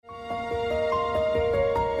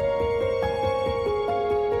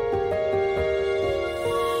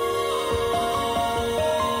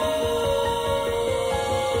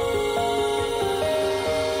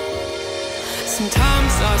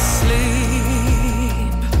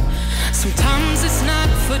sleep. Sometimes it's not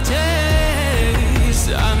for days.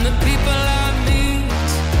 And the people I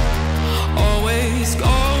meet always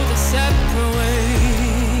go the separate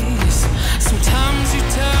ways. Sometimes you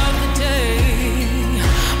tell the day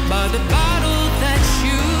by the bottle that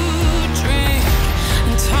you drink.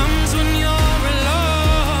 And times when you're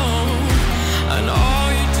alone and all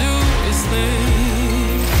you do is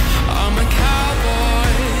think. I'm a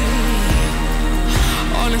cowboy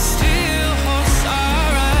on a steel horse I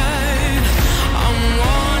ride. I'm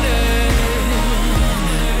wanted,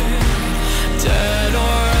 dead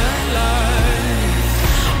or alive.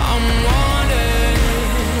 I'm wanted,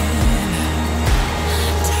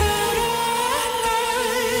 dead or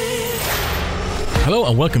alive. Hello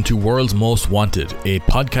and welcome to World's Most Wanted, a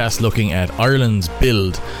podcast looking at Ireland's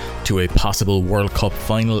build to a possible World Cup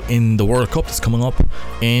final in the World Cup that's coming up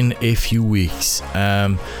in a few weeks.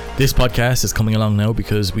 This podcast is coming along now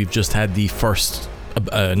because we've just had the first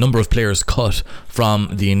number of players cut from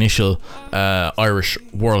the initial Irish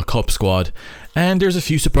World Cup squad, and there's a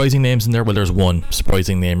few surprising names in there. Well, there's one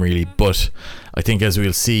surprising name really, but I think as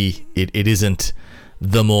we'll see, it isn't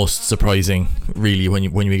the most surprising really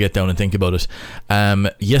when we get down and think about it.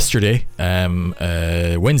 Yesterday,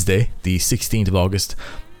 Wednesday the 16th of August,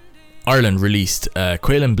 Ireland released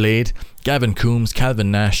Caolan Blade, Gavin Coombes, Calvin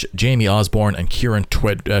Nash, Jamie Osborne and Kieran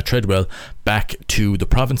Treadwell back to the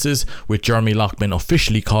provinces, with Jeremy Loughman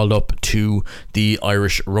officially called up to the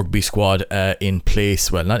Irish rugby squad alongside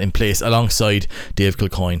Dave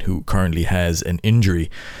Kilcoyne, who currently has an injury.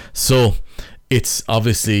 So it's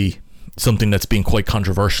obviously something that's been quite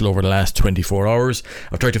controversial over the last 24 hours.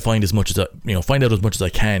 I've tried to find out as much as I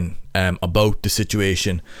can about the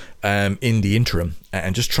situation in the interim,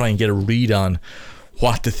 and just try and get a read on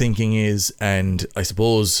what the thinking is, and I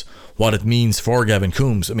suppose what it means for Gavin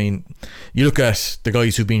Coombes. I mean, you look at the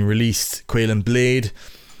guys who've been released. Caolan Blade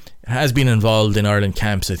has been involved in Ireland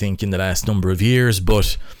camps, I think, in the last number of years,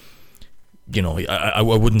 but you know, I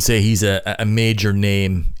wouldn't say he's a major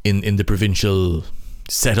name in the provincial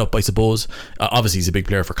setup, I suppose. Obviously he's a big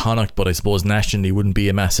player for Connacht, but I suppose nationally wouldn't be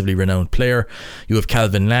a massively renowned player. You have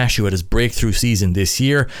Calvin Nash, who had his breakthrough season this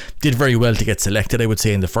year, did very well to get selected, I would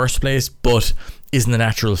say, in the first place, but isn't a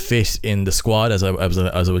natural fit in the squad, as I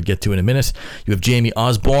would get to in a minute. You have Jamie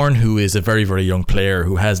Osborne, who is a very, very young player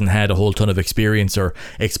who hasn't had a whole ton of experience or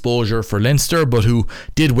exposure for Leinster, but who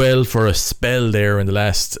did well for a spell there in the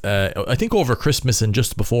last, I think over Christmas and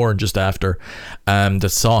just before and just after,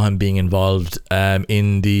 that saw him being involved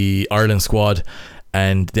in the Ireland squad.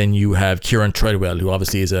 And then you have Kieran Treadwell, who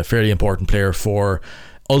obviously is a fairly important player for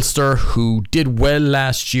Ulster, who did well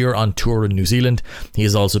last year on tour in New Zealand. He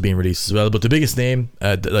has also been released as well, but the biggest name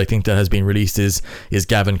that I think that has been released is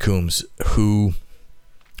Gavin Coombes, who,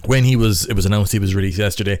 when it was announced he was released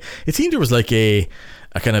yesterday, it seemed there was like a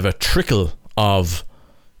kind of a trickle of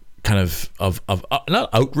not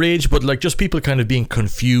outrage, but like just people kind of being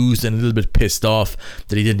confused and a little bit pissed off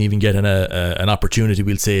that he didn't even get an opportunity,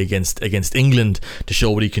 we'll say, against England to show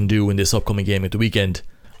what he can do in this upcoming game at the weekend.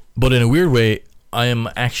 But in a weird way, I am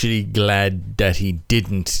actually glad that he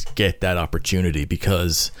didn't get that opportunity,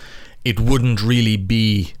 because it wouldn't really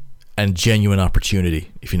be a genuine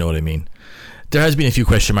opportunity, if you know what I mean. There has been a few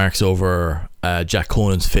question marks over Jack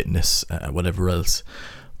Conan's fitness, whatever else,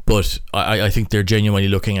 but I think they're genuinely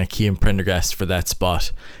looking at Cian Prendergast for that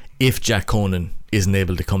spot if Jack Conan isn't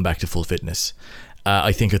able to come back to full fitness.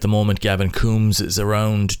 I think at the moment Gavin Coombes is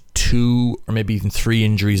around 2 or maybe even 3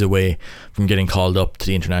 injuries away from getting called up to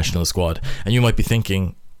the international squad. And you might be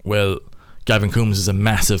thinking, well, Gavin Coombes is a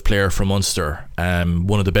massive player from Ulster,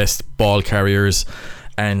 one of the best ball carriers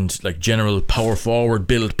and like general power forward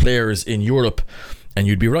build players in Europe, and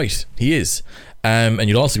you'd be right, he is. And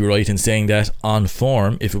you'd also be right in saying that on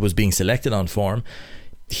form, if it was being selected on form,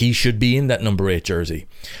 he should be in that number 8 jersey.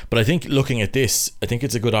 But I think looking at this, I think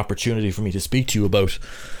it's a good opportunity for me to speak to you about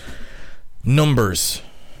numbers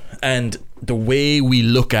and the way we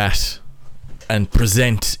look at and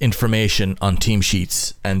present information on team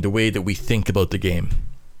sheets and the way that we think about the game.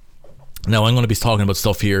 Now, I'm going to be talking about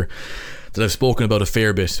stuff here that I've spoken about a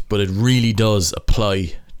fair bit, but it really does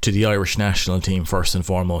apply to the Irish national team first and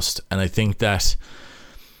foremost. And I think that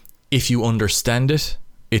if you understand it,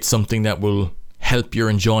 it's something that will help your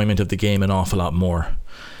enjoyment of the game an awful lot more.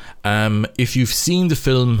 If you've seen the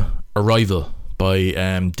film Arrival by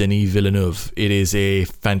Denis Villeneuve, it is a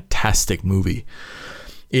fantastic movie.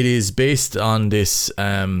 It is based on this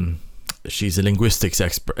she's a linguistics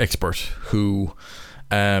expert who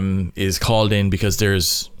is called in because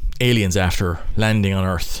there's aliens after landing on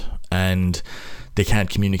Earth and they can't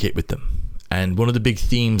communicate with them. And one of the big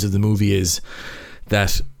themes of the movie is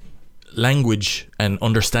that language and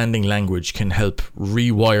understanding language can help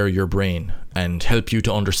rewire your brain and help you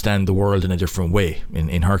to understand the world in a different way.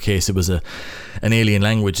 In her case, it was an alien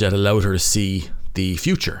language that allowed her to see the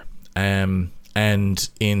future. And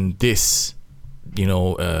in this,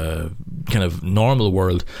 kind of normal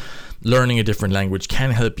world, learning a different language can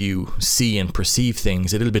help you see and perceive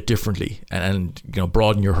things a little bit differently and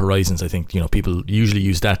broaden your horizons. I think people usually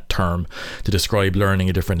use that term to describe learning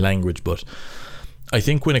a different language, but I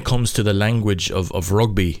think when it comes to the language of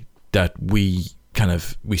rugby that we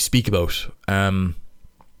speak about, I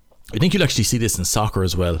think you'll actually see this in soccer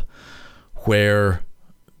as well, where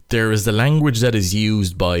there is the language that is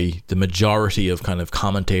used by the majority of kind of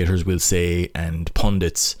commentators, we'll say, and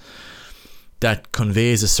pundits, that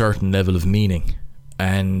conveys a certain level of meaning.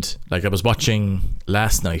 And like I was watching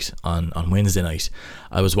last night on Wednesday night,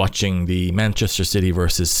 I was watching the Manchester City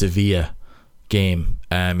versus Sevilla game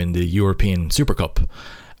in the European Super Cup.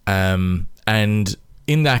 And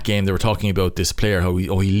in that game, they were talking about this player, how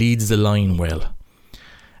he leads the line well.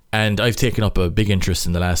 And I've taken up a big interest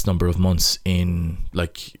in the last number of months in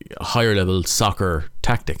like higher level soccer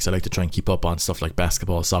tactics. I like to try and keep up on stuff like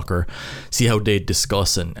basketball, soccer, see how they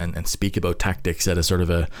discuss and speak about tactics at a sort of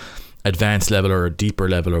a advanced level or a deeper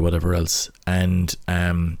level or whatever else. And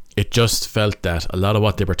it just felt that a lot of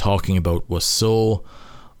what they were talking about was so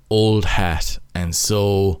old hat and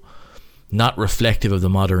so not reflective of the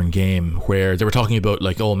modern game, where they were talking about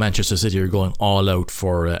like, oh, Manchester City are going all out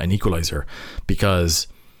for an equaliser because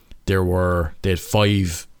they had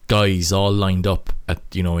 5 guys all lined up at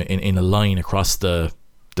in a line across the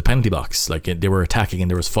penalty box. Like they were attacking, and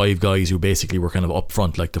there was 5 guys who basically were kind of up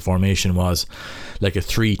front, like the formation was like a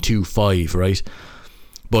 3-2-5, right?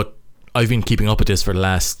 But I've been keeping up with this for the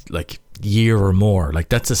last like year or more. Like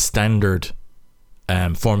that's a standard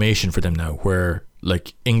formation for them now, where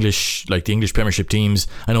like the English Premiership teams,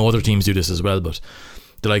 I know other teams do this as well, but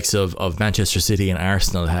the likes of Manchester City and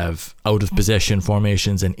Arsenal have out of possession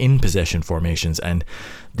formations and in possession formations, and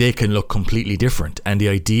they can look completely different. And the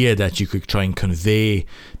idea that you could try and convey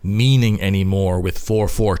meaning anymore with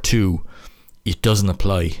 4-4-2, it doesn't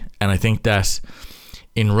apply. And I think that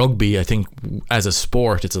in rugby, I think as a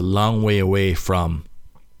sport, it's a long way away from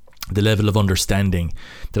the level of understanding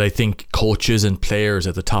that I think coaches and players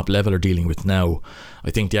at the top level are dealing with now.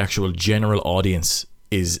 I think the actual general audience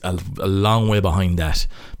is a long way behind that,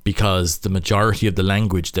 because the majority of the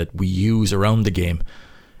language that we use around the game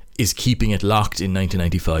is keeping it locked in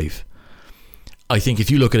 1995. I think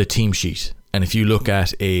if you look at a team sheet and if you look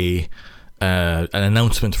at an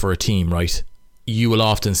announcement for a team, right, you will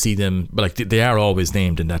often see them, like they are always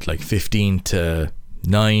named in that like 15-9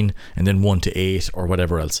 and then 1-8 or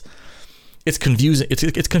whatever else. It's confusing.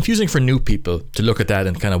 It's confusing for new people to look at that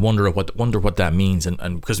and kind of wonder what that means,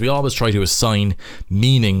 and because we always try to assign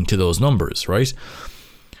meaning to those numbers, right?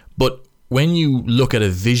 But when you look at it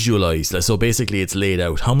visualized, so basically it's laid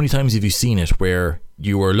out. How many times have you seen it where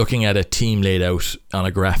you are looking at a team laid out on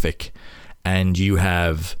a graphic, and you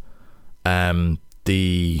have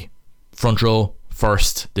the front row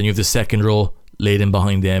first, then you have the second row laid in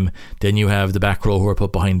behind them, then you have the back row who are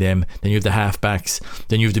put behind them, then you have the half backs,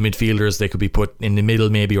 then you have the midfielders, they could be put in the middle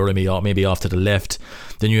maybe, or maybe off to the left,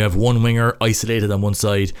 then you have one winger isolated on one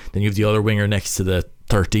side, then you have the other winger next to the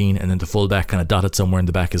 13, and then the full back kind of dotted somewhere in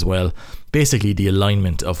the back as well. Basically the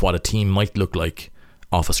alignment of what a team might look like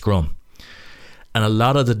off a scrum. And a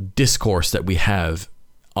lot of the discourse that we have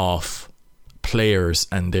of players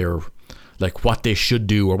and their like what they should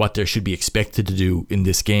do or what they should be expected to do in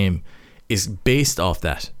this game is based off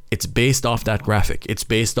that. It's based off that graphic. It's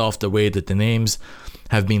based off the way that the names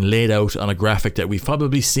have been laid out on a graphic that we've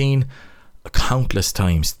probably seen countless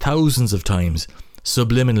times, thousands of times,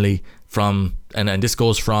 subliminally from, and this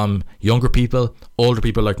goes from younger people, older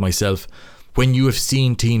people like myself. When you have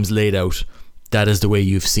seen teams laid out, that is the way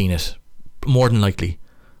you've seen it, more than likely,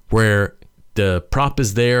 where the prop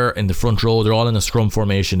is there in the front row, they're all in a scrum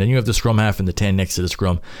formation, then you have the scrum half and the 10 next to the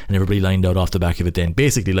scrum, and everybody lined out off the back of it, then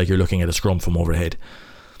basically like you're looking at a scrum from overhead.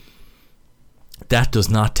 That does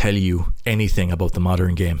not tell you anything about the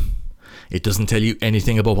modern game. It doesn't tell you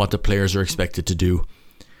anything about what the players are expected to do.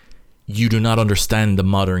 You do not understand the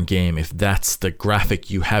modern game if that's the graphic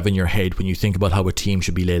you have in your head when you think about how a team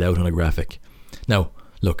should be laid out on a graphic. Now,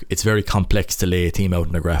 look, it's very complex to lay a team out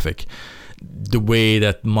on a graphic. The way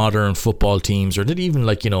that modern football teams, or even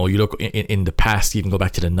like, you look in the past, even go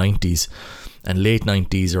back to the 90s and late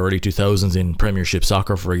 90s or early 2000s in Premiership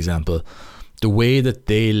soccer, for example, the way that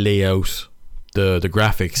they lay out the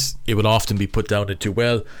graphics, it would often be put down into,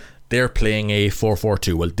 well, they're playing a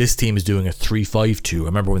 4-4-2. Well, this team is doing a 3-5-2. I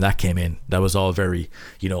remember when that came in. That was all very,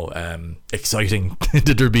 exciting.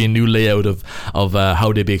 That there'd be a new layout of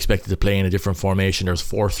how they'd be expected to play in a different formation. There's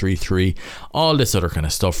 4-3-3, all this other kind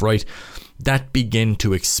of stuff, right? That began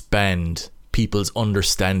to expand people's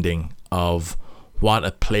understanding of what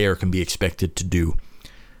a player can be expected to do.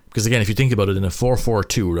 Because again, if you think about it, in a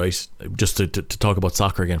 4-4-2, right, just to talk about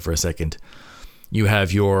soccer again for a second, you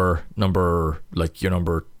have your number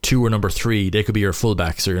 2 or number 3, they could be your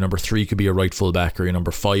fullbacks, or your number 3 could be your right fullback, or your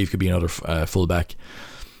number 5 could be another fullback.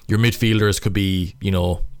 Your midfielders could be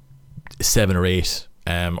 7 or 8,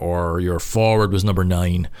 or your forward was number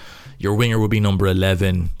 9. Your winger would be number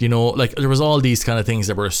 11. There was all these kind of things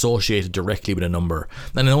that were associated directly with a number.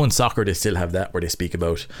 And I know in soccer they still have that, where they speak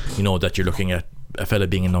about that you're looking at a fella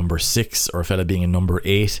being a number 6 or a fella being a number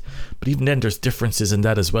 8, but even then there's differences in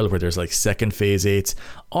that as well, where there's like second phase 8s,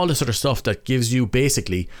 all this sort of stuff that gives you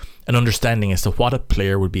basically an understanding as to what a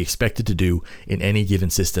player would be expected to do in any given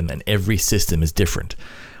system, and every system is different.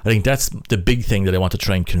 I think that's the big thing that I want to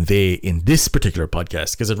try and convey in this particular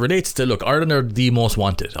podcast, because it relates to, look, Ireland are the most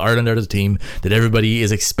wanted. Ireland are the team that everybody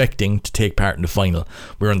is expecting to take part in the final.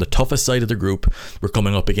 We're on the toughest side of the group. We're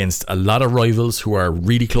coming up against a lot of rivals who are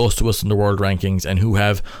really close to us in the world rankings and who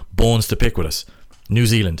have bones to pick with us. New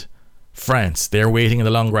Zealand, France, they're waiting in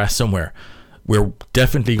the long grass somewhere. We're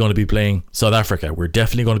definitely going to be playing South Africa. We're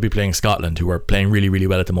definitely going to be playing Scotland, who are playing really, really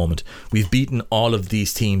well at the moment. We've beaten all of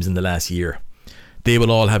these teams in the last year. They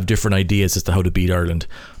will all have different ideas as to how to beat Ireland.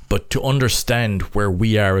 But to understand where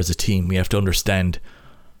we are as a team, we have to understand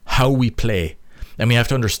how we play. And we have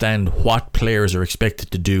to understand what players are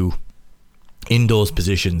expected to do in those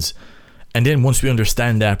positions. And then once we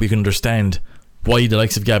understand that, we can understand why the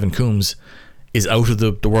likes of Gavin Coombes is out of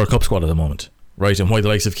the World Cup squad at the moment, right? And why the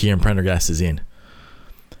likes of Kieran Prendergast is in.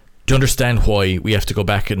 To understand why, we have to go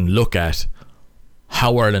back and look at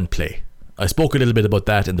how Ireland play. I spoke a little bit about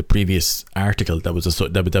that in the previous article that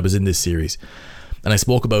was in this series, and I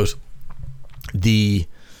spoke about the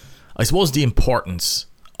importance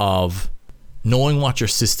of knowing what your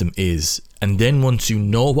system is, and then once you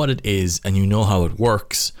know what it is and you know how it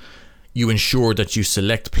works, you ensure that you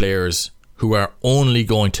select players who are only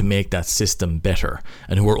going to make that system better,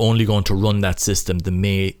 and who are only going to run that system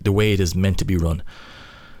the way it is meant to be run.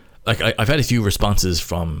 Like I've had a few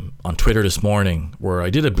responses on Twitter this morning where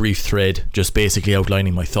I did a brief thread just basically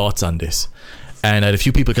outlining my thoughts on this, and I had a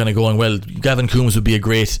few people kind of going, well, Gavin Coombes would be a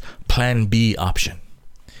great plan B option.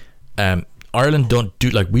 Ireland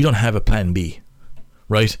we don't have a plan B,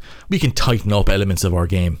 right? We can tighten up elements of our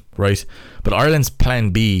game, right? But Ireland's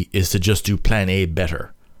plan B is to just do plan A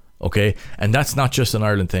better, okay? And that's not just an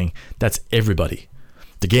Ireland thing, that's everybody.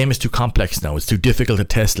 The game is too complex now, it's too difficult at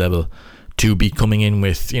test level to be coming in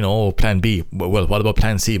with, plan B. Well, what about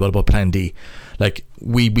plan C? What about plan D? Like,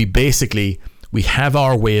 we have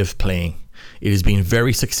our way of playing. It has been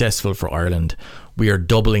very successful for Ireland. We are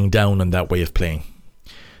doubling down on that way of playing.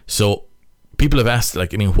 So people have asked,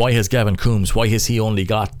 why has Gavin Coombes, why has he only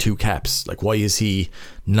got 2 caps? Like, why is he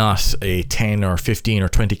not a 10 or 15 or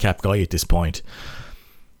 20 cap guy at this point?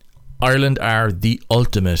 Ireland are the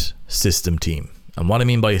ultimate system team. And what I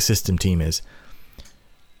mean by a system team is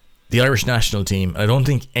the Irish national team. I don't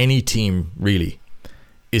think any team really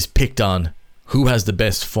is picked on who has the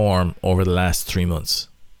best form over the last 3 months.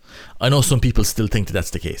 I know some people still think that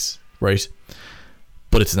that's the case, right?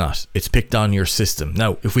 But it's not. It's picked on your system.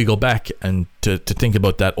 Now, if we go back and to think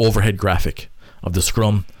about that overhead graphic of the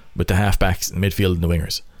scrum with the halfbacks and midfield and the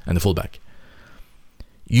wingers and the fullback,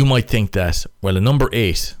 you might think that, well, a number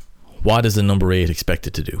 8, what is the number 8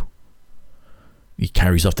 expected to do? He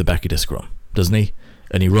carries off the back of the scrum, doesn't he?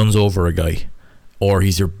 And he runs over a guy, or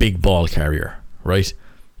he's your big ball carrier, right?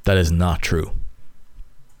 That is not true.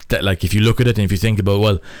 That, if you look at it and if you think about,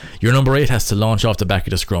 well, your number 8 has to launch off the back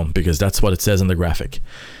of the scrum because that's what it says on the graphic,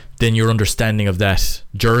 then your understanding of that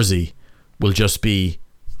jersey will just be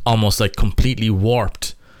almost like completely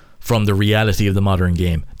warped from the reality of the modern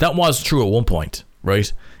game. That was true at one point,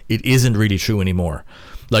 right? It isn't really true anymore.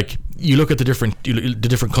 Like, you look at the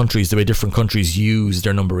different countries, the way different countries use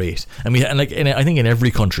their number 8, and I think in every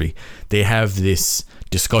country they have this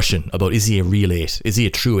discussion about, is he a real 8? Is he a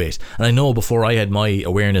true 8? And I know before I had my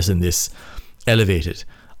awareness in this elevated,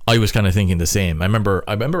 I was kind of thinking the same. I remember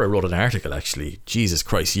I wrote an article, actually, Jesus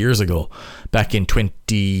Christ, years ago, back in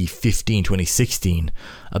 2015, 2016,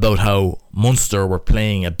 about how Munster were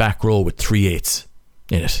playing a back row with 3 8s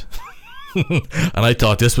in it. And I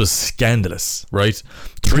thought this was scandalous, right?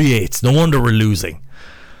 3 8s, no wonder we're losing.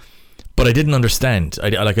 But I didn't understand.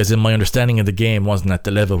 My understanding of the game wasn't at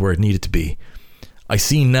the level where it needed to be. I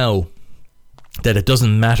see now that it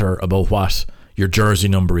doesn't matter about what your jersey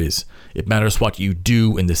number is. It matters what you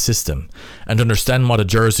do in the system. And to understand what a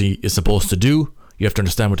jersey is supposed to do, you have to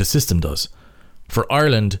understand what the system does. For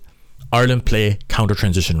Ireland play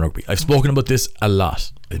counter-transition rugby. I've spoken about this a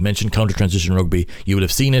lot. I've mentioned counter-transition rugby. You will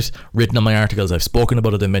have seen it written on my articles. I've spoken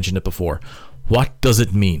about it. I mentioned it before. What does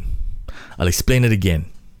it mean? I'll explain it again.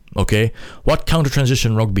 Okay? What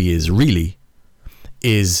counter-transition rugby is really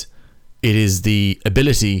is it is the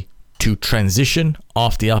ability to transition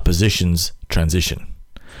off the opposition's transition.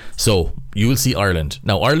 So you will see Ireland.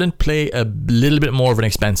 Now Ireland play a little bit more of an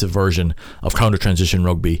expansive version of counter-transition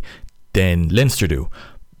rugby than Leinster do.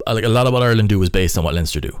 Like a lot of what Ireland do is based on what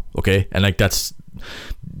Leinster do. Okay, and like that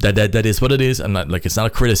is what it is. I'm not like, it's not a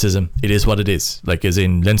criticism. It is what it is. Like, as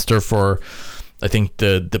in Leinster, for I think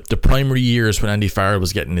the primary years when Andy Farrell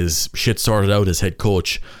was getting his shit sorted out as head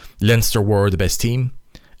coach, Leinster were the best team.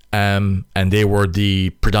 And they were the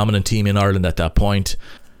predominant team in Ireland at that point.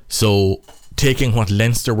 So taking what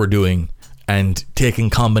Leinster were doing and taking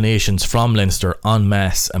combinations from Leinster en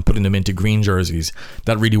masse and putting them into green jerseys,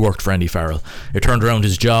 that really worked for Andy Farrell. It turned around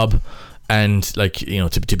his job, and like, you know,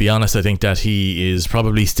 to be honest, I think that he is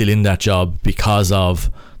probably still in that job because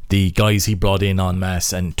of the guys he brought in en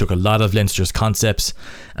masse and took a lot of Leinster's concepts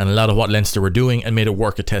and a lot of what Leinster were doing and made it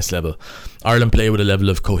work at test level. Ireland play with a level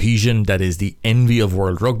of cohesion that is the envy of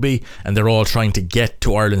world rugby, and they're all trying to get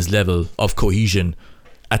to Ireland's level of cohesion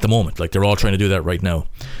at the moment. Like, they're all trying to do that right now.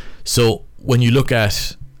 So when you look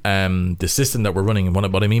at the system that we're running, and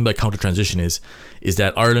what I mean by counter transition is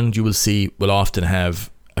that Ireland, you will see, will often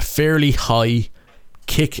have a fairly high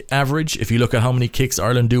kick average. If you look at how many kicks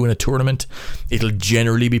Ireland do in a tournament, it'll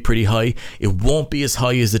generally be pretty high. It won't be as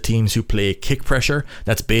high as the teams who play kick pressure.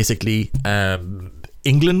 That's basically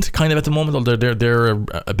England kind of at the moment, although they're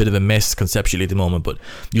a bit of a mess conceptually at the moment. But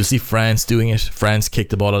you'll see France doing it. France kick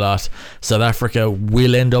the ball a lot. South Africa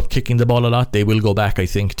will end up kicking the ball a lot. They will go back, I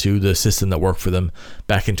think, to the system that worked for them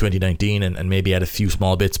back in 2019 and maybe add a few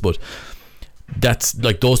small bits. But that's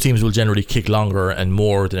like, those teams will generally kick longer and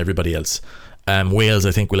more than everybody else. Wales,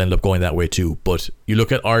 I think, will end up going that way too. But you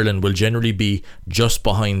look at Ireland, will generally be just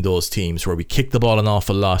behind those teams where we kick the ball an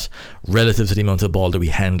awful lot relative to the amount of ball that we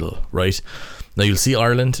handle, right? Now you'll see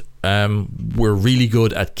Ireland, we're really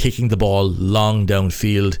good at kicking the ball long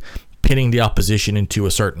downfield, pinning the opposition into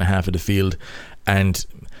a certain half of the field, and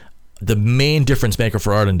the main difference maker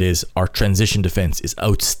for Ireland is our transition defence is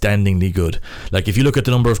outstandingly good. Like, if you look at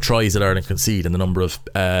the number of tries that Ireland concede and the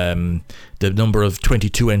number of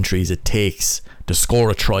 22 entries it takes to score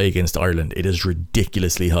a try against Ireland, it is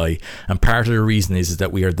ridiculously high. And part of the reason is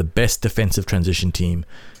that we are the best defensive transition team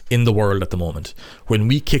in the world at the moment. When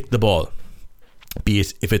we kick the ball, be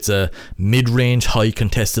it if it's a mid-range high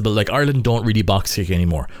contestable, like, Ireland don't really box kick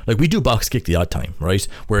anymore. Like, we do box kick the odd time, right,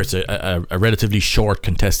 where it's a relatively short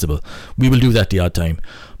contestable. We will do that the odd time.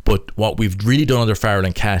 But what we've really done under Farrell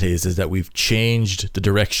and Cat is that we've changed the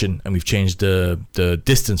direction and we've changed the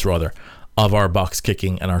distance rather of our box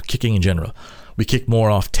kicking and our kicking in general. We kick more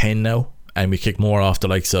off 10 now, and we kick more off the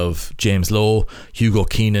likes of James Lowe, Hugo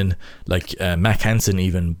Keenan, like Mac Hansen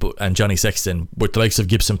even, and Johnny Sexton. But the likes of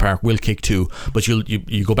Gibson Park will kick too. But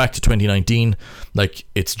you go back to 2019, like,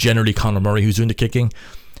 it's generally Conor Murray who's doing the kicking.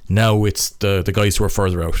 Now it's the guys who are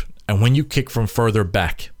further out. And when you kick from further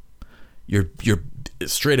back, you're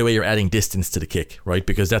straight away you're adding distance to the kick, right?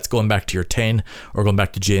 Because that's going back to your 10 or going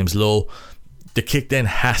back to James Lowe. The kick then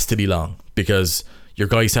has to be long because your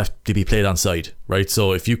guys have to be played on side, right?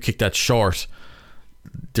 So if you kick that short,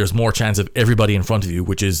 there's more chance of everybody in front of you,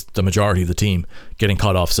 which is the majority of the team, getting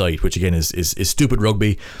caught offside, which again is stupid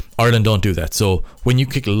rugby. Ireland don't do that. So when you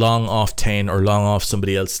kick long off 10 or long off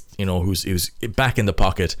somebody else, you know, who's back in the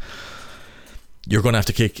pocket, you're going to have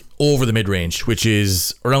to kick over the mid-range, which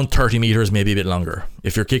is around 30 metres, maybe a bit longer.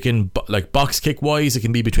 If you're kicking like box kick wise, it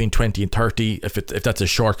can be between 20 and 30. If that's a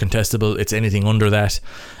short contestable, it's anything under that,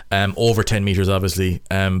 over 10 metres obviously.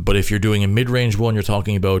 But if you're doing a mid-range one, you're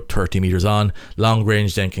talking about 30 metres on. Long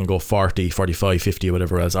range then can go 40, 45, 50 or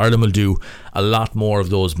whatever else. Ireland will do a lot more of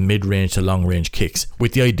those mid-range to long-range kicks,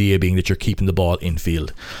 with the idea being that you're keeping the ball in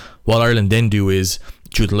field. What Ireland then do is,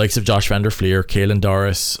 through the likes of Josh van der Fleer, Caelan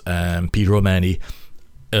Doris, Peter O'Mahony,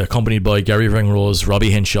 accompanied by Gary Ringrose,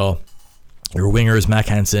 Robbie Henshaw, your wingers Mac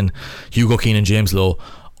Hansen, Hugo Keenan, James Lowe,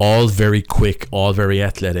 all very quick, all very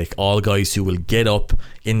athletic, all guys who will get up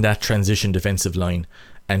in that transition defensive line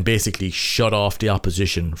and basically shut off the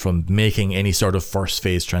opposition from making any sort of first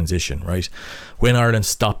phase transition, right? When Ireland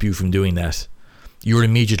stop you from doing that, you're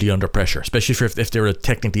immediately under pressure, especially if they're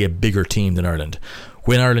technically a bigger team than Ireland.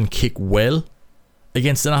 When Ireland kick well,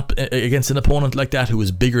 against an opponent like that who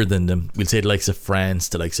is bigger than them, we'll say the likes of France,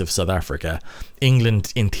 the likes of South Africa,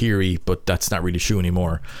 England in theory, but that's not really true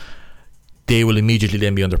anymore, they will immediately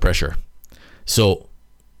then be under pressure. So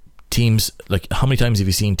teams, like, how many times have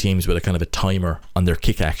you seen teams with a kind of a timer on their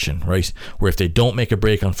kick action, right? Where if they don't make a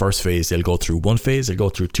break on first phase, they'll go through one phase, they'll go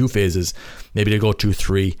through two phases, maybe they'll go through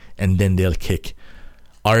three, and then they'll kick.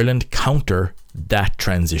 Ireland counter that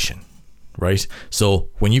transition, right? So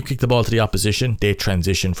when you kick the ball to the opposition, they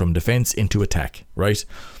transition from defense into attack, right?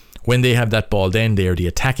 When they have that ball, then they are the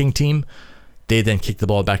attacking team. They then kick the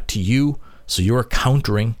ball back to you, so you're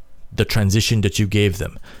countering the transition that you gave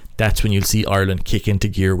them. That's when you'll see Ireland kick into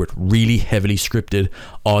gear with really heavily scripted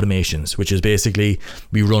automations, which is basically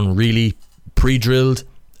we run really pre-drilled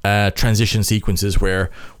transition sequences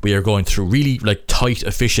where we are going through really like tight,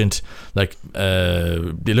 efficient, like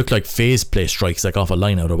they look like phase play strikes, like off a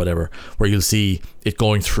line out or whatever, where you'll see it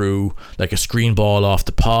going through like a screen ball off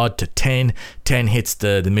the pod to 10 hits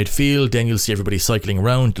the midfield, then you'll see everybody cycling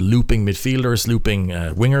around, looping midfielders, looping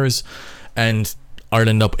wingers, and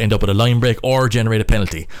Ireland end up with a line break or generate a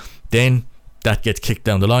penalty. Then that gets kicked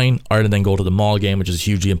down the line. Ireland then go to the maul game, which is a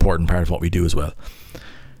hugely important part of what we do as well.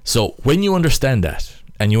 So when you understand that,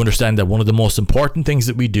 and you understand that one of the most important things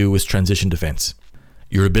that we do is transition defense,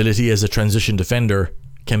 your ability as a transition defender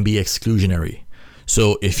can be exclusionary.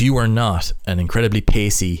 So if you are not an incredibly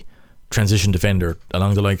pacey transition defender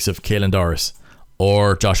along the likes of Caelan Doris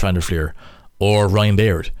or Josh van der Fleer or Ryan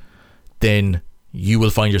Baird, then you will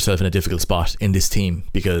find yourself in a difficult spot in this team,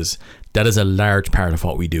 because that is a large part of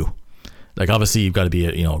what we do. Like, obviously you've got to be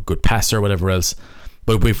a good passer or whatever else,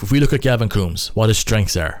 but if we look at Gavin Coombes, what his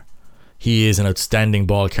strengths are, he is an outstanding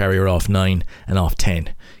ball carrier off 9 and off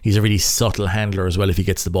 10. He's a really subtle handler as well. If he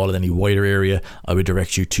gets the ball in any wider area, I would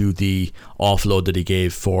direct you to the offload that he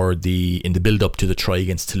gave in the build up to the try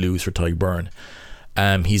against Toulouse for Tadhg Byrne.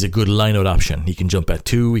 He's a good line-out option. He can jump at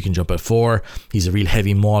 2, he can jump at 4. He's a real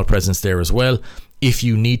heavy maul presence there as well. If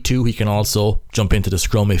you need to, he can also jump into the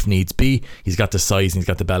scrum if needs be. He's got the size and he's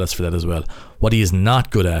got the ballast for that as well. What he is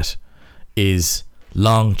not good at is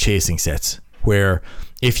long chasing sets, where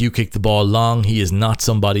if you kick the ball long, he is not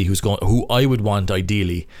somebody who I would want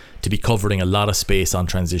ideally to be covering a lot of space on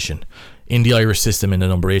transition. In the Irish system, in the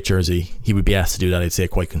number 8 jersey, he would be asked to do that, I'd say,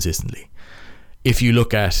 quite consistently. If you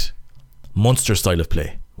look at Munster style of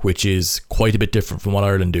play, which is quite a bit different from what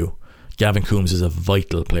Ireland do, Gavin Coombes is a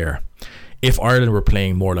vital player. If Ireland were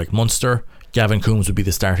playing more like Munster, Gavin Coombes would be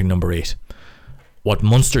the starting number 8. What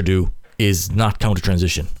Munster do is not counter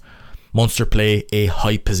transition. Munster play a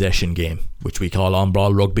high possession game, which we call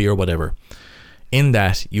on-ball rugby or whatever. In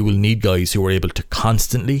that, you will need guys who are able to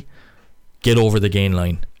constantly get over the gain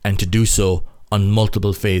line, and to do so on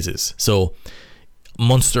multiple phases. So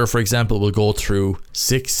Munster, for example, will go through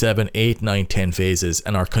 6, 7, 8, 9, 10 phases,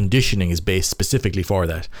 and our conditioning is based specifically for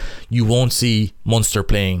that. You won't see Munster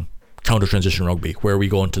playing counter transition rugby, where we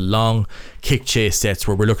go into long kick chase sets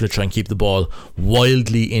where we're looking to try and keep the ball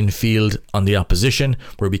wildly in field on the opposition,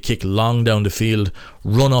 where we kick long down the field,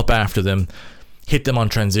 run up after them, hit them on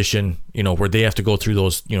transition, where they have to go through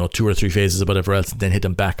those 2 or 3 phases or whatever else, and then hit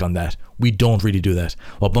them back on that. We don't really do that.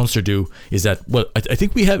 What Munster do is that, well, I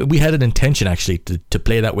think we had an intention actually to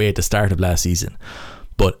play that way at the start of last season,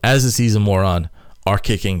 but as the season wore on, our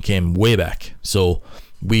kicking came way back. So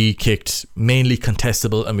we kicked mainly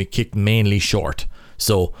contestable and we kicked mainly short.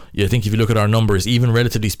 So I think if you look at our numbers, even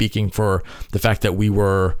relatively speaking, for the fact that we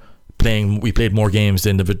played more games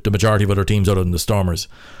than the majority of other teams other than the Stormers,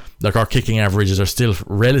 like, our kicking averages are still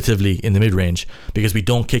relatively in the mid-range, because we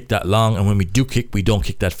don't kick that long, and when we do kick, we don't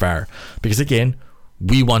kick that far, because again,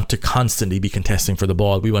 we want to constantly be contesting for the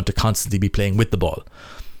ball. We want to constantly be playing with the ball.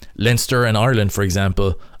 Leinster and Ireland, for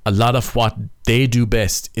example, a lot of what they do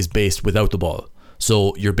best is based without the ball.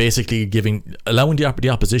 So you're basically allowing the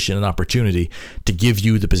opposition an opportunity to give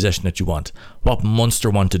you the possession that you want. What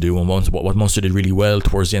Munster want to do, and what Munster did really well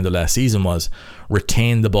towards the end of last season, was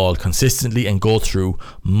retain the ball consistently and go through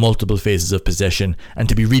multiple phases of possession, and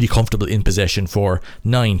to be really comfortable in possession for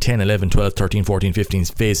 9, 10, 11, 12, 13, 14, 15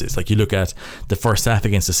 phases. Like, you look at the first half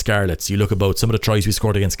against the Scarlets, you look about some of the tries we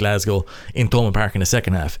scored against Glasgow in Thomond Park in the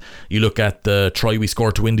second half, you look at the try we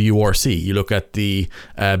scored to win the URC, you look at the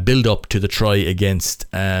build up to the try against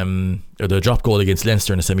or the drop goal against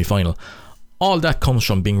Leinster in the semi-final. All that comes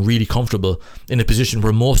from being really comfortable in a position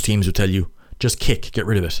where most teams would tell you, just kick, get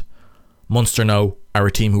rid of it. Munster now are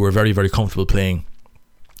a team who are very, very comfortable playing.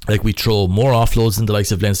 Like, we throw more offloads than the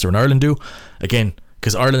likes of Leinster and Ireland do. Again,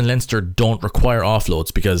 because Ireland and Leinster don't require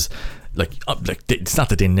offloads, because it's not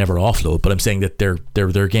that they never offload, but I'm saying that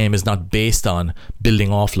their game is not based on building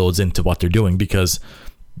offloads into what they're doing, because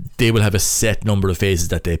they will have a set number of phases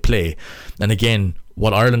that they play. And again,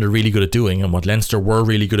 what Ireland are really good at doing, and what Leinster were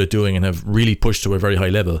really good at doing and have really pushed to a very high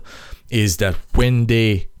level, is that when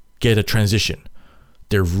they get a transition,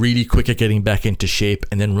 they're really quick at getting back into shape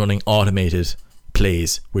and then running automated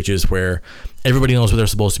plays, which is where everybody knows what they're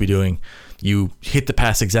supposed to be doing. You hit the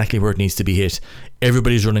pass exactly where it needs to be hit.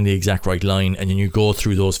 Everybody's running the exact right line, and then you go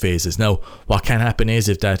through those phases. Now, what can happen is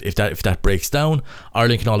if that breaks down,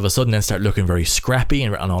 Ireland can all of a sudden then start looking very scrappy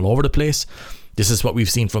and all over the place. This is what we've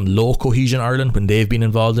seen from low cohesion Ireland when they've been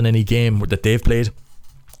involved in any game that they've played,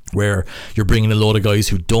 where you're bringing a load of guys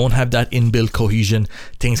who don't have that inbuilt cohesion.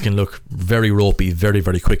 Things can look very ropey very,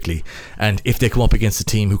 very quickly. And if they come up against a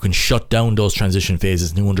team who can shut down those transition phases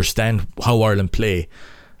and who understand how Ireland play,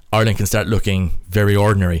 Ireland can start looking very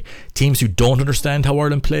ordinary. Teams who don't understand how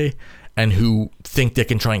Ireland play and who think they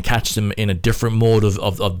can try and catch them in a different mode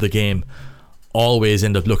of the game always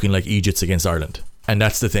end up looking like Egypts against Ireland. And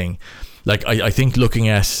that's the thing. Like, I think looking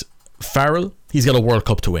at Farrell, he's got a World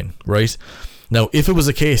Cup to win, right? Now, if it was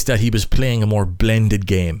a case that he was playing a more blended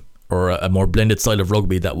game or a more blended style of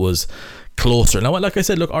rugby that was closer. Now, like I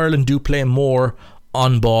said, look, Ireland do play more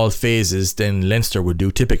on-ball phases than Leinster would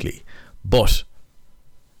do typically. But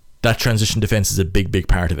that transition defence is a big, big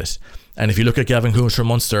part of it. And if you look at Gavin Coombes from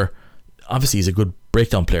Munster, obviously he's a good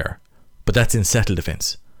breakdown player, but that's in settled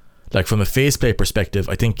defence. Like, from a phase play perspective,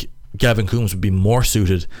 I think Gavin Coombes would be more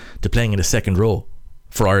suited to playing in the second row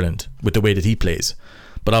for Ireland with the way that he plays.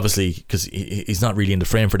 But obviously, because he's not really in the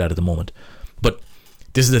frame for that at the moment. But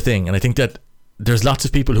this is the thing, and I think that there's lots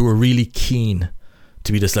of people who are really keen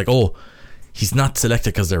to be just like, oh, he's not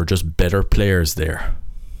selected because there are just better players there.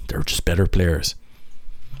 There are just better players.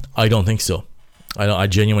 I don't think so. I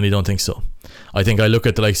genuinely don't think so. I think I look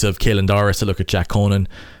at the likes of Caelan Doris, I look at Jack Conan,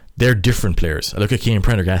 they're different players. I look at Cian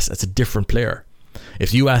Prendergast, that's a different player.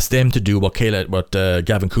 If you ask them to do what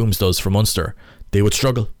Gavin Coombes does for Munster, they would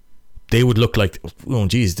struggle. They would look like, oh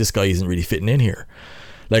geez, this guy isn't really fitting in here.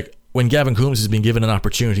 Like, when Gavin Coombes has been given an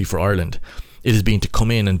opportunity for Ireland, it has been to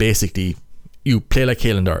come in and basically, you play like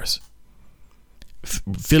Caelan Doris.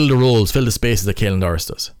 Fill the roles, fill the spaces that Caelan Doris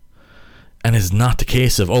does. And it's not the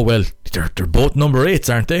case of, oh well, they're both number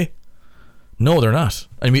 8s, aren't they? No, they're not.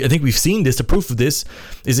 I mean, I think we've seen this. The proof of this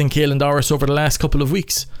is in Caelan Doris over the last couple of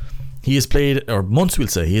weeks. He has played, or months we'll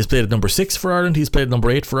say, he has played at number 6 for Ireland, he's played at number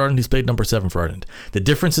 8 for Ireland, he's played number 7 for Ireland. The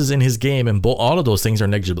differences in his game and all of those things are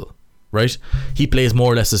negligible, right? He plays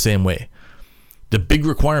more or less the same way. The big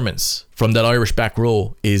requirements from that Irish back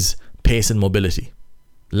row is pace and mobility.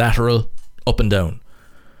 Lateral, up and down.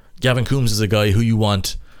 Gavin Coombes is a guy who you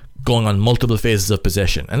want going on multiple phases of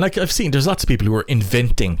possession. And like I've seen, there's lots of people who are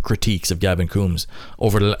inventing critiques of Gavin Coombes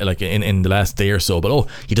over in the last day or so, but oh,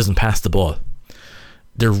 he doesn't pass the ball.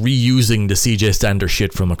 They're reusing the CJ Stander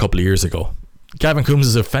shit from a couple of years ago. Gavin Coombes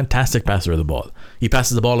is a fantastic passer of the ball. He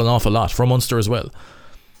passes the ball an awful lot, from Munster as well.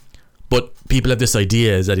 But people have this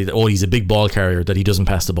idea is that he's a big ball carrier, that he doesn't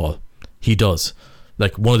pass the ball. He does.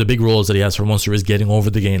 Like, one of the big roles that he has for Munster is getting over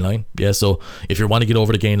the gain line. Yeah, so if you want to get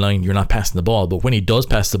over the gain line, you're not passing the ball. But when he does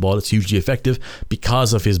pass the ball, it's hugely effective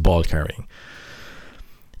because of his ball carrying.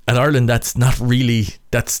 At Ireland, that's not really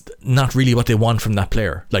what they want from that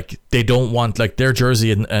player. Like, they don't want, like, their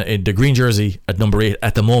jersey, the green jersey at number 8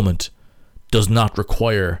 at the moment does not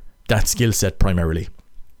require that skill set primarily.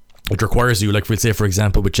 It requires you, like we'll say for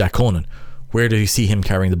example with Jack Conan, where do you see him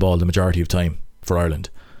carrying the ball the majority of time for Ireland?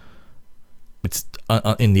 It's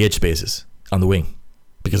in the edge spaces on the wing,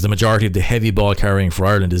 because the majority of the heavy ball carrying for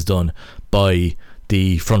Ireland is done by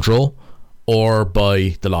the front row or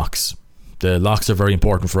by the locks. The locks are very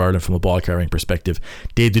important for Ireland from a ball carrying perspective.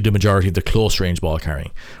 They do the majority of the close range ball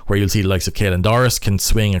carrying, where you'll see the likes of Caelan Doris can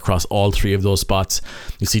swing across all 3 of those spots.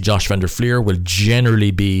 You'll see Josh van der Fleer will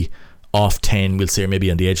generally be off 10, we'll say,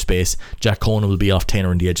 maybe on the edge space. Jack Conan will be off 10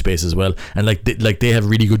 or in the edge space as well. And they have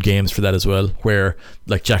really good games for that as well, where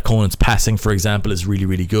like Jack Conan's passing, for example, is really,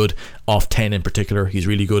 really good. Off 10 in particular, he's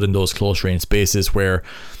really good in those close range spaces where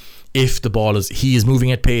if he is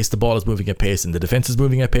moving at pace, the ball is moving at pace, and the defense is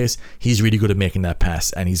moving at pace, he's really good at making that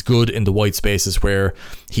pass. And he's good in the wide spaces where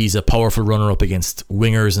he's a powerful runner up against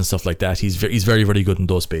wingers and stuff like that. He's very, very good in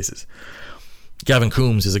those spaces. Gavin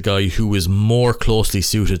Coombes is a guy who is more closely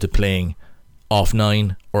suited to playing off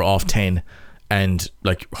 9 or off 10 and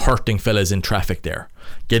like hurting fellas in traffic there,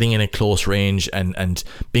 getting in a close range and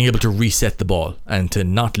being able to reset the ball and to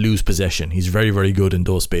not lose possession. He's very, very good in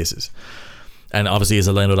those spaces. And obviously as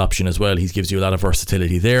a line-out option as well, he gives you a lot of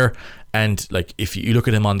versatility there. And like if you look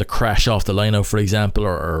at him on the crash off the line-out, for example,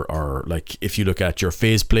 or like if you look at your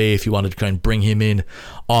phase play, if you wanted to try and bring him in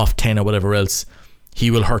off 10 or whatever else, he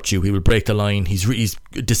will hurt you. He will break the line. He's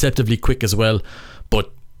deceptively quick as well,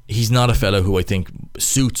 but he's not a fellow who I think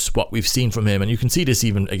suits what we've seen from him, and you can see this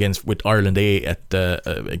even with Ireland A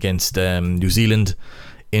against New Zealand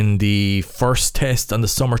in the first test on the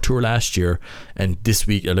summer tour last year, and this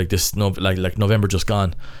week, November just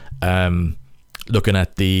gone. Looking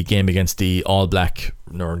at the game against the All Black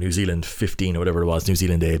or New Zealand 15 or whatever it was, New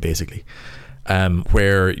Zealand A basically,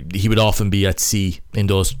 where he would often be at sea in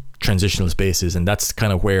those transitional spaces, and that's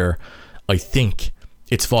kind of where I think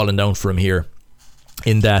it's fallen down for him here,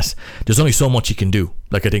 in that there's only so much he can do.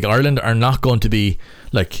 Like, I think Ireland are not going to be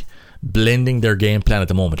like blending their game plan at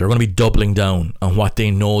the moment. They're going to be doubling down on what they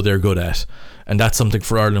know they're good at, and that's something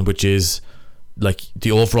for Ireland, which is like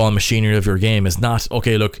the overall machinery of your game is not,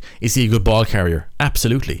 okay, look, is he a good ball carrier?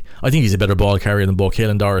 Absolutely. I think he's a better ball carrier than both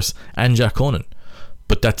Caelan Doris and Jack Conan,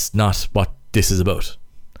 but that's not what this is about.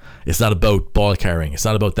 It's not about ball carrying. It's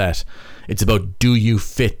not about that. It's about, do you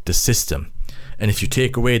fit the system? And if you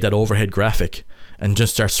take away that overhead graphic and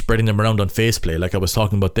just start spreading them around on face play, like I was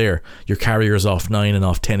talking about there, your carriers off 9 and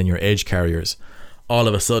off 10 and your edge carriers, all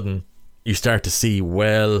of a sudden you start to see,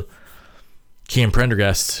 well, Cian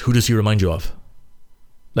Prendergast, who does he remind you of?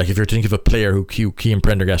 Like, if you're to think of a player who Cian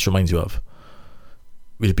Prendergast reminds you of,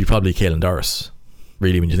 it'd be probably Caelan Doris,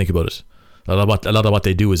 really, when you think about it. A lot of what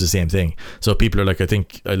they do is the same thing. So people are like, I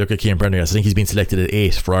look at Cian Prendergast, I think he's been selected at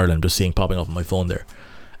 8 for Ireland, just seeing popping up on my phone there,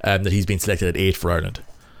 that he's been selected at 8 for Ireland.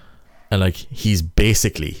 And like, he's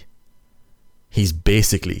basically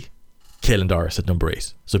Caelan Doris at number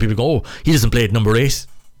 8. So people go, oh, he doesn't play at number 8.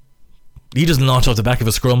 He doesn't launch off the back of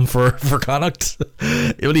a scrum for Connacht.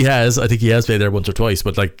 Well, he has. I think he has played there once or twice,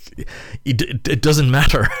 but like, it doesn't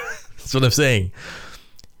matter. That's what I'm saying.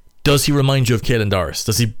 Does he remind you of Caelan Doris?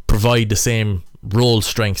 Does he provide the same role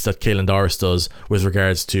strengths that Caelan Doris does with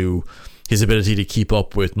regards to his ability to keep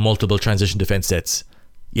up with multiple transition defence sets?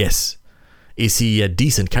 Yes. Is he a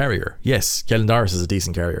decent carrier? Yes. Caelan Doris is a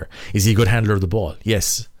decent carrier. Is he a good handler of the ball?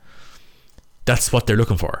 Yes. That's what they're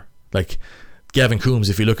looking for. Like, Gavin Coombes,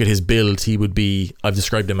 if you look at his build, he would be, I've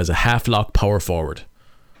described him as a half-lock power forward.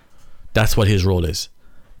 That's what his role is.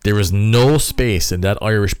 There is no space in that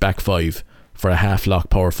Irish back five for a half-lock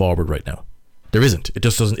power forward right now. There isn't. It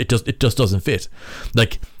just doesn't fit.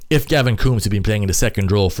 Like, if Gavin Coombes had been playing in the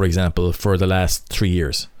second row, for example, for the last 3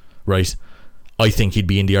 years, right, I think he'd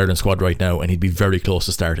be in the Ireland squad right now and he'd be very close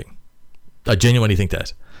to starting. I genuinely think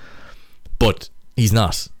that. But he's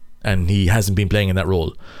not, and he hasn't been playing in that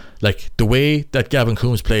role. Like, the way that Gavin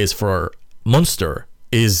Coombes plays for Munster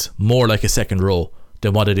is more like a second row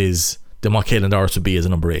than what Caelan Doris would be as a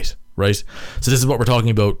number 8, right? So this is what we're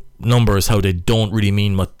talking about, numbers, how they don't really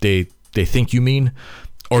mean what they think you mean,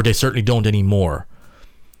 or they certainly don't anymore.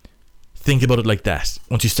 Think about it like that.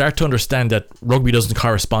 Once you start to understand that rugby doesn't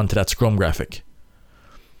correspond to that scrum graphic,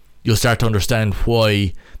 you'll start to understand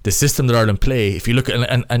why the system that Ireland play, if you look at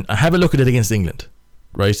and have a look at it against England,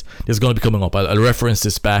 right? This is going to be coming up. I'll reference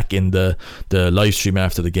this back in the live stream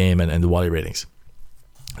after the game and the Wally ratings.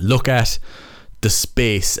 Look at the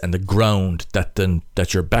space and the ground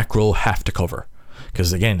that your back row have to cover,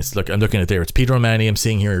 because again, I'm looking at there, it's Peter O'Mahony, I'm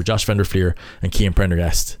seeing here Josh van der Fleer and Cian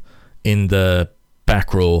Prendergast in the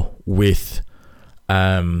back row with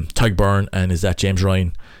Tyg Byrne and is that James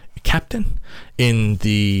Ryan captain in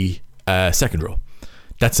the second row.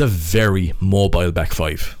 That's a very mobile back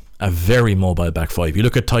five. A very mobile back five. You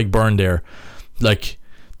look at Tyg Byrne there, like,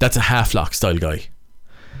 that's a half-lock style guy.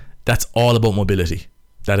 That's all about mobility.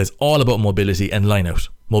 That is all about mobility and line-out.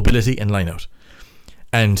 Mobility and line-out.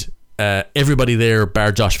 And everybody there,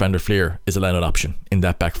 bar Josh van der Fleer, is a line-out option in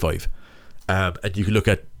that back five. And you can look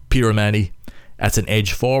at Peter O'Mahony. That's an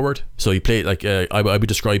edge forward. So he played like, I would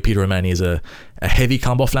describe Peter O'Mahony as a heavy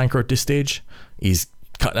combo flanker at this stage.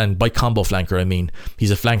 And by combo flanker, I mean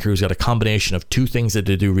he's a flanker who's got a combination of two things that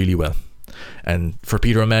they do really well. And for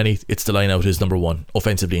Peter O'Mahony, it's the line out is number one,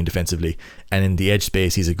 offensively and defensively. And in the edge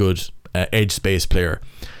space, he's a good edge space player.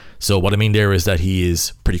 So what I mean there is that he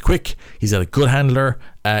is pretty quick. He's a good handler.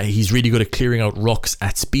 He's really good at clearing out rucks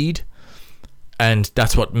at speed. And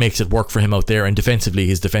that's what makes it work for him out there. And defensively,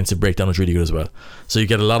 his defensive breakdown is really good as well. So you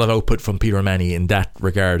get a lot of output from Peter O'Mahony in that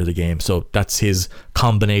regard of the game. So that's his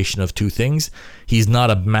combination of two things. He's not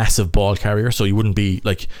a massive ball carrier, so you wouldn't be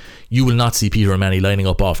like, you will not see Peter O'Mahony lining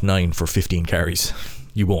up off 9 for 15 carries.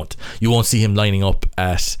 You won't. You won't see him lining up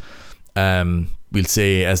at, we'll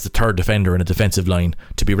say, as the third defender in a defensive line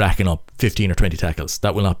to be racking up 15 or 20 tackles.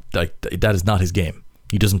 That will not, like, that is not his game.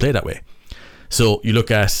 He doesn't play that way. So you look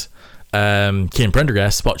at Cian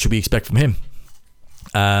Prendergast, what should we expect from him?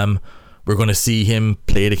 we're going to see him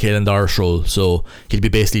play the Caelan Doris role. So he'll be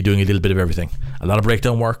basically doing a little bit of everything. A lot of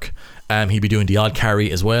breakdown work. He'll be doing the odd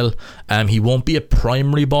carry as well. He won't be a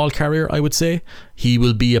primary ball carrier, I would say. He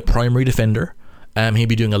will be a primary defender. He'll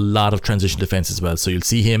be doing a lot of transition defence as well. So you'll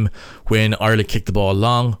see him when Ireland kick the ball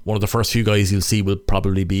long. One of the first few guys you'll see will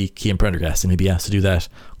probably be Cian Prendergast, and he'll be asked to do that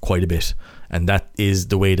quite a bit. And that is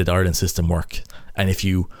the way that Ireland's system works. And if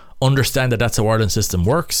you understand that that's how Ireland's system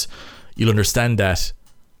works, you'll understand that,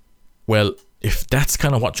 well, if that's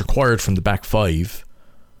kind of what's required from the back five,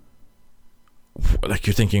 like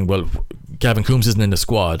you're thinking, well, Gavin Coombes isn't in the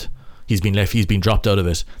squad. He's been dropped out of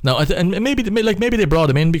it. Now, and maybe they brought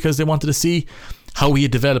him in because they wanted to see how he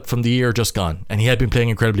had developed from the year just gone, and he had been playing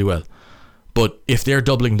incredibly well. But if they're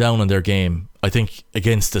doubling down on their game, I think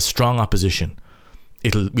against a strong opposition,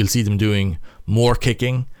 we'll see them doing more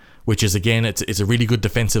kicking, which is, again, it's a really good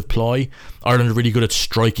defensive ploy. Ireland are really good at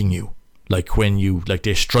striking you, like when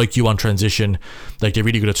they strike you on transition, like they're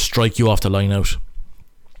really good at strike you off the line out,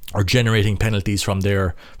 or generating penalties from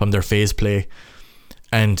their phase play.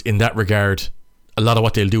 And in that regard, a lot of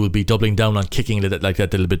what they'll do will be doubling down on kicking like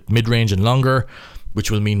that little bit mid-range and longer,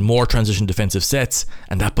 which will mean more transition defensive sets,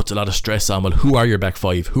 and that puts a lot of stress on, well, who are your back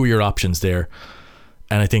five? Who are your options there?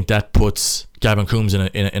 And I think that puts Gavin Coombes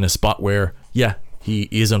in a spot where, yeah, he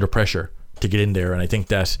is under pressure to get in there. And I think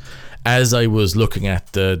that as I was looking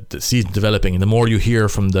at the season developing, and the more you hear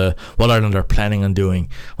from what Ireland are planning on doing,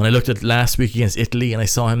 when I looked at last week against Italy and I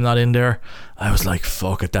saw him not in there, I was like,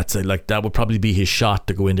 fuck it, that would probably be his shot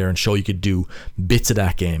to go in there and show you could do bits of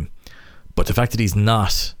that game. But the fact that he's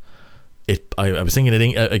not, I was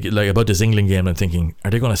thinking about this England game, and I'm thinking, are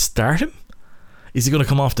they going to start him? Is he going to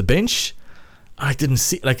come off the bench? I didn't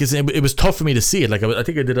see, it was tough for me to see it. Like, I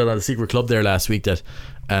think I did it on the Secret Club there last week, that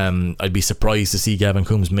I'd be surprised to see Gavin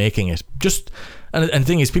Coombes making it. And the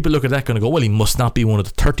thing is, people look at that going to go, well, he must not be one of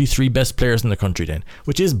the 33 best players in the country then,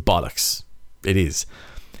 which is bollocks. It is.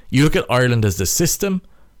 You look at Ireland as the system,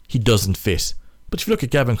 he doesn't fit. But if you look at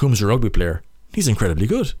Gavin Coombes, a rugby player, he's incredibly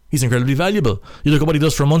good. He's incredibly valuable. You look at what he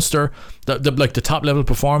does for Munster, the top level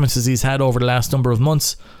performances he's had over the last number of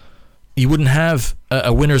months. He wouldn't have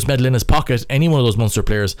a winner's medal in his pocket, any one of those Munster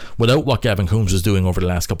players, without what Gavin Coombes was doing over the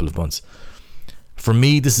last couple of months. For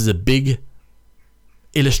me, this is a big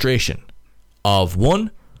illustration of,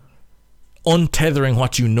 one, untethering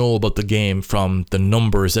what you know about the game from the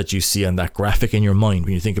numbers that you see on that graphic in your mind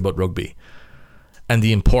when you think about rugby, and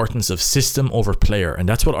the importance of system over player. And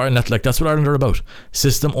that's what Ireland are about,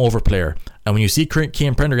 system over player. And when you see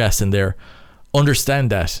Cian Prendergast in there, understand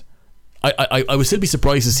that. I would still be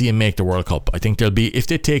surprised to see him make the World Cup. I think if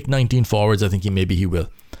they take 19 forwards, I think maybe he will.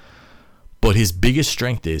 But his biggest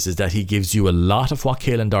strength is that he gives you a lot of what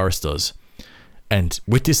Caelan Doris does. And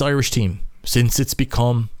with this Irish team, since it's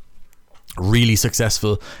become really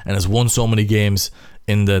successful and has won so many games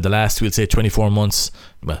in the last, we'll say 24 months,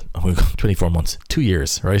 well, 24 months, 2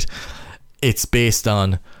 years, right? It's based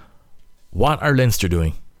on what are Leinster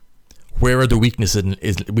doing? Where are the weaknesses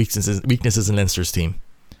in Leinster's team?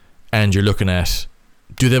 And you're looking at,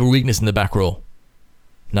 do they have a weakness in the back row?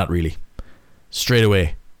 Not really. Straight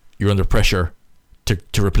away, you're under pressure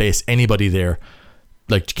to replace anybody there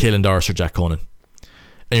like Caelan Doris or Jack Conan.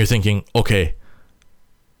 And you're thinking, okay,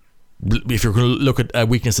 if you're going to look at a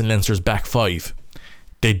weakness in Leinster's back five,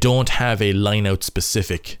 they don't have a line-out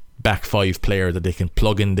specific back five player that they can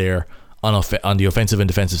plug in there on the offensive and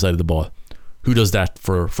defensive side of the ball. Who does that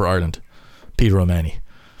for Ireland? Peter O'Mahony.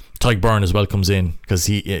 Tyke Byrne as well comes in, because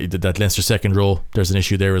that Leinster second row, there's an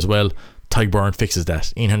issue there as well. Tyke Byrne fixes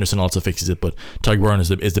that. Ian Henderson also fixes it, but Tyke Byrne is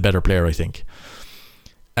the better player, I think.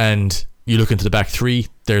 And you look into the back three,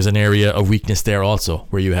 there's an area of weakness there also,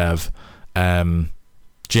 where you have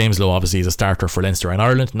James Lowe, obviously, is a starter for Leinster and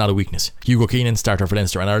Ireland, not a weakness. Hugo Keenan, starter for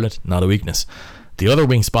Leinster and Ireland, not a weakness. The other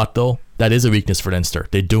wing spot, though, that is a weakness for Leinster.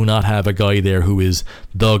 They do not have a guy there who is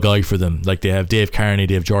the guy for them. Like, they have Dave Carney,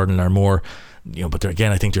 they have Jordan Larmour, but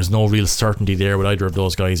again, I think there's no real certainty there with either of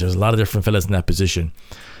those guys. There's a lot of different fellas in that position.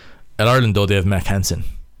 At Ireland, though, they have Mac Hansen,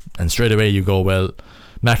 and straight away you go, well,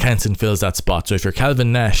 Mac Hansen fills that spot. So if you're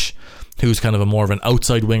Calvin Nash, who's kind of a more of an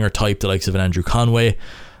outside winger type, the likes of an Andrew Conway,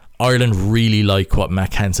 Ireland really like what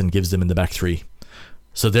Mac Hansen gives them in the back three.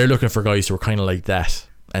 So they're looking for guys who are kind of like that.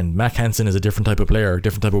 And Mac Hansen is a different type of player, a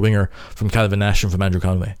different type of winger from Calvin Nash and from Andrew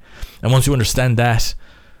Conway. And once you understand that,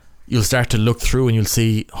 you'll start to look through and you'll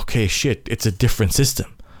see, okay, shit, it's a different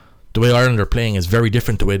system. The way Ireland are playing is very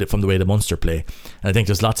different from the way the Munster play. And I think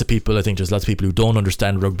there's lots of people who don't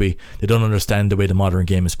understand rugby. They don't understand the way the modern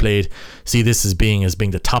game is played. See this as being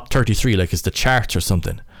the top 33, like it's the charts or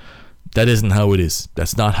something. That isn't how it is.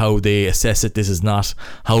 That's not how they assess it. This is not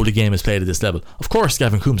how the game is played at this level. Of course,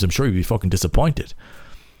 Gavin Coombes, I'm sure he'd be fucking disappointed.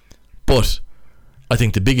 But I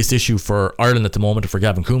think the biggest issue for Ireland at the moment, for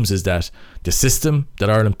Gavin Coombes, is that the system that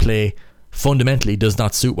Ireland play fundamentally does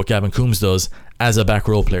not suit what Gavin Coombes does as a back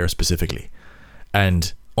row player specifically.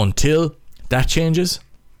 And until that changes,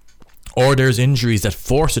 or there's injuries that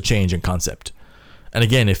force a change in concept. And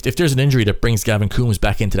again, if there's an injury that brings Gavin Coombes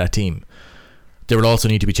back into that team, there will also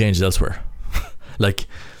need to be changes elsewhere. Like,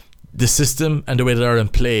 the system and the way that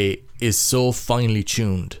Ireland play is so finely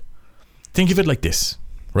tuned. Think of it like this,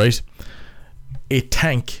 right? A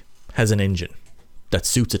tank has an engine that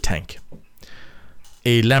suits a tank.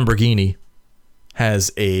 A Lamborghini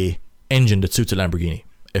has a engine that suits a Lamborghini.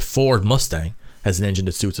 A Ford Mustang has an engine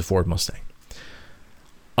that suits a Ford Mustang.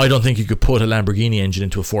 I don't think you could put a Lamborghini engine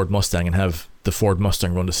into a Ford Mustang and have the Ford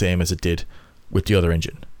Mustang run the same as it did with the other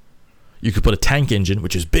engine. You could put a tank engine,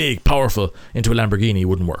 which is big, powerful, into a Lamborghini, it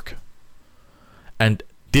wouldn't work. And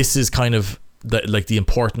this is kind of the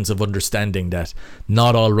importance of understanding that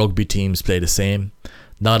not all rugby teams play the same.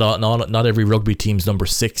 Not every rugby team's number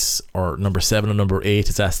 6 or number 7 or number 8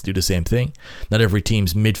 is asked to do the same thing. Not every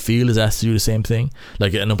team's midfield is asked to do the same thing.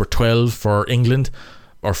 Like a number 12 for England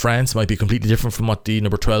or France might be completely different from what the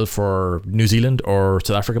number 12 for New Zealand or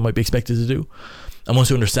South Africa might be expected to do. And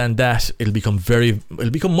once you understand that, it'll become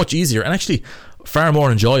much easier and actually far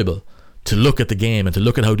more enjoyable to look at the game and to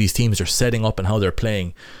look at how these teams are setting up and how they're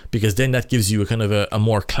playing, because then that gives you a kind of a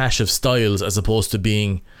more clash of styles as opposed to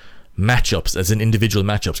being matchups as in individual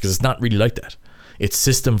matchups, because it's not really like that. It's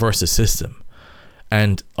system versus system,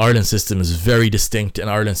 and Ireland's system is very distinct,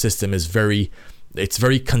 and Ireland's system is very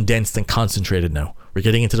condensed and concentrated now. We're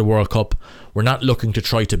getting into the World Cup. We're not looking to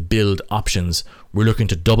try to build options. We're looking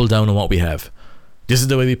to double down on what we have. This is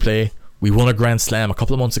the way we play. We won a Grand Slam a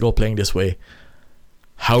couple of months ago playing this way.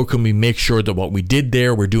 How can we make sure that what we did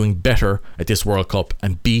there, we're doing better at this World Cup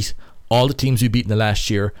and beat all the teams we beat in the last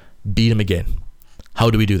year, beat them again? How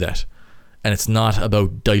do we do that? And it's not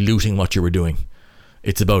about diluting what you were doing.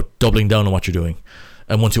 It's about doubling down on what you're doing.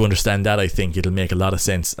 And once you understand that, I think it'll make a lot of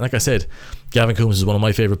sense. And like I said, Gavin Coombes is one of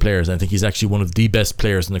my favourite players. I think he's actually one of the best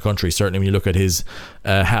players in the country, certainly when you look at his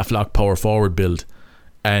half-lock power forward build.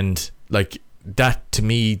 And like that, to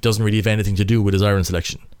me, doesn't really have anything to do with his Ireland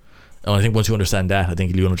selection. And I think once you understand that, I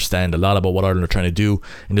think you'll understand a lot about what Ireland are trying to do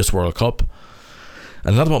in this World Cup.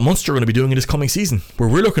 And a lot about Munster are going to be doing in this coming season, where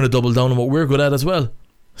we're looking to double down on what we're good at as well.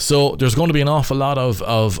 So there's going to be an awful lot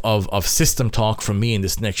of system talk from me in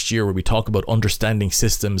this next year, where we talk about understanding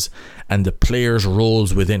systems and the players'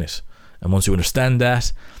 roles within it. And once you understand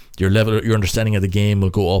that, your understanding of the game will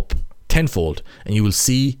go up tenfold, and you will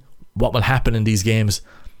see what will happen in these games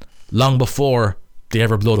long before they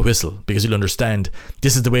ever blow the whistle, because you'll understand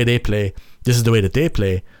this is the way they play, this is the way that they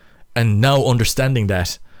play. And now understanding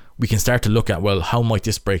that, we can start to look at, well, how might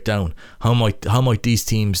this break down? How might these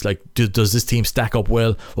teams, like, does this team stack up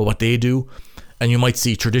well with what they do? And you might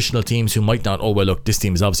see traditional teams who might not, oh well, look, this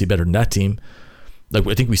team is obviously better than that team. Like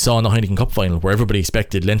I think we saw in the Heineken Cup final, where everybody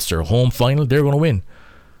expected Leinster home final, they're going to win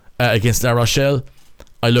against La Rochelle.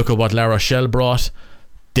 I look at what La Rochelle brought.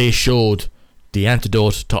 They showed the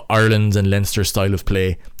antidote to Ireland's and Leinster's style of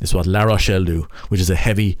play is what La Rochelle do, which is a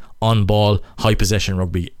heavy on-ball, high possession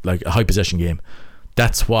rugby, like a high possession game.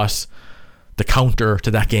 That's what the counter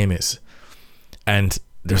to that game is. And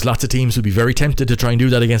there's lots of teams who'll be very tempted to try and do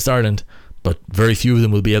that against Ireland, but very few of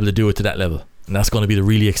them will be able to do it to that level. And that's going to be the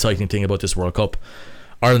really exciting thing about this World Cup.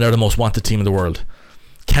 Ireland are the most wanted team in the world.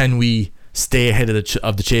 Can we stay ahead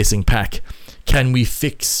of the chasing pack? Can we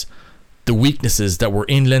fix the weaknesses that were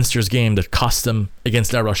in Leinster's game that cost them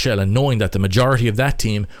against La Rochelle, and knowing that the majority of that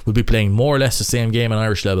team will be playing more or less the same game on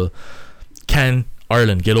Irish level? Can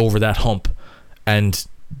Ireland get over that hump and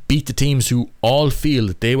beat the teams who all feel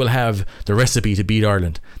that they will have the recipe to beat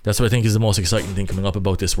Ireland? That's what I think is the most exciting thing coming up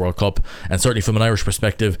about this World Cup. And certainly from an Irish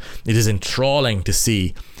perspective, it is enthralling to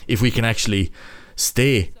see if we can actually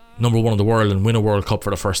stay number one in the world and win a World Cup for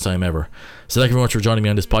the first time ever. So thank you very much for joining me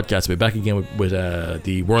on this podcast. We'll be back again with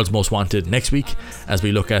the World's Most Wanted next week, as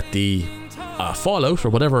we look at the fallout or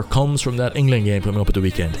whatever comes from that England game coming up at the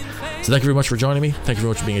weekend. So thank you very much for joining me. Thank you very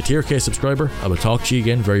much for being a Tier K subscriber. I will talk to you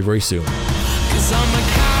again very, very soon. 'Cause I'm a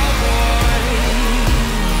cowboy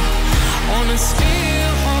on a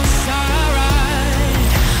steel horse I ride.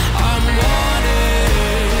 I'm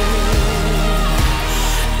wanted,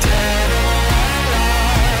 dead or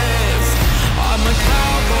alive. I'm a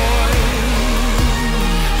cowboy,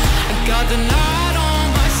 I got the knife.